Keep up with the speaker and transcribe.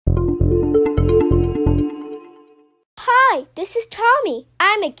Hi, this is Tommy.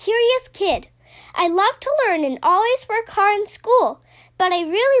 I'm a curious kid. I love to learn and always work hard in school, but I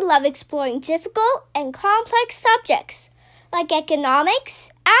really love exploring difficult and complex subjects like economics,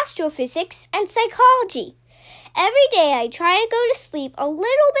 astrophysics, and psychology. Every day I try to go to sleep a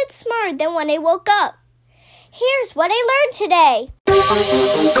little bit smarter than when I woke up. Here's what I learned today.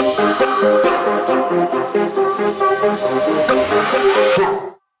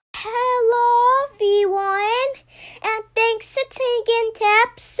 Hello, everyone, and thanks for tuning in to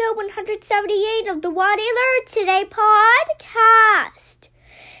episode 178 of the What I Learned Today podcast.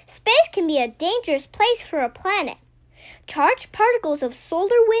 Space can be a dangerous place for a planet. Charged particles of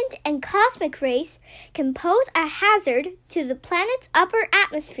solar wind and cosmic rays can pose a hazard to the planet's upper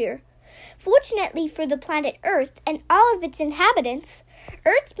atmosphere. Fortunately for the planet Earth and all of its inhabitants,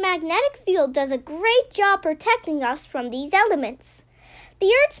 Earth's magnetic field does a great job protecting us from these elements.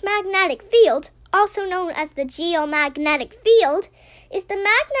 The Earth's magnetic field, also known as the geomagnetic field, is the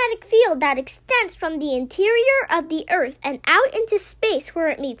magnetic field that extends from the interior of the Earth and out into space where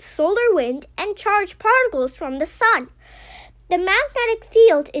it meets solar wind and charged particles from the sun. The magnetic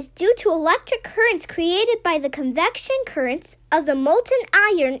field is due to electric currents created by the convection currents of the molten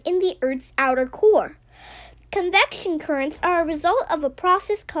iron in the Earth's outer core. Convection currents are a result of a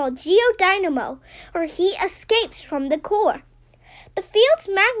process called geodynamo, or heat escapes from the core. The field's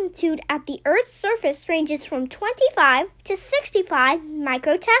magnitude at the Earth's surface ranges from 25 to 65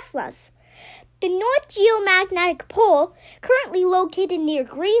 microteslas. The North Geomagnetic Pole, currently located near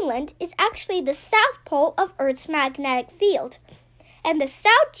Greenland, is actually the south pole of Earth's magnetic field. And the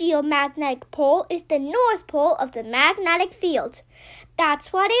South Geomagnetic Pole is the north pole of the magnetic field.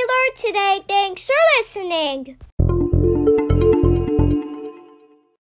 That's what I learned today. Thanks for listening.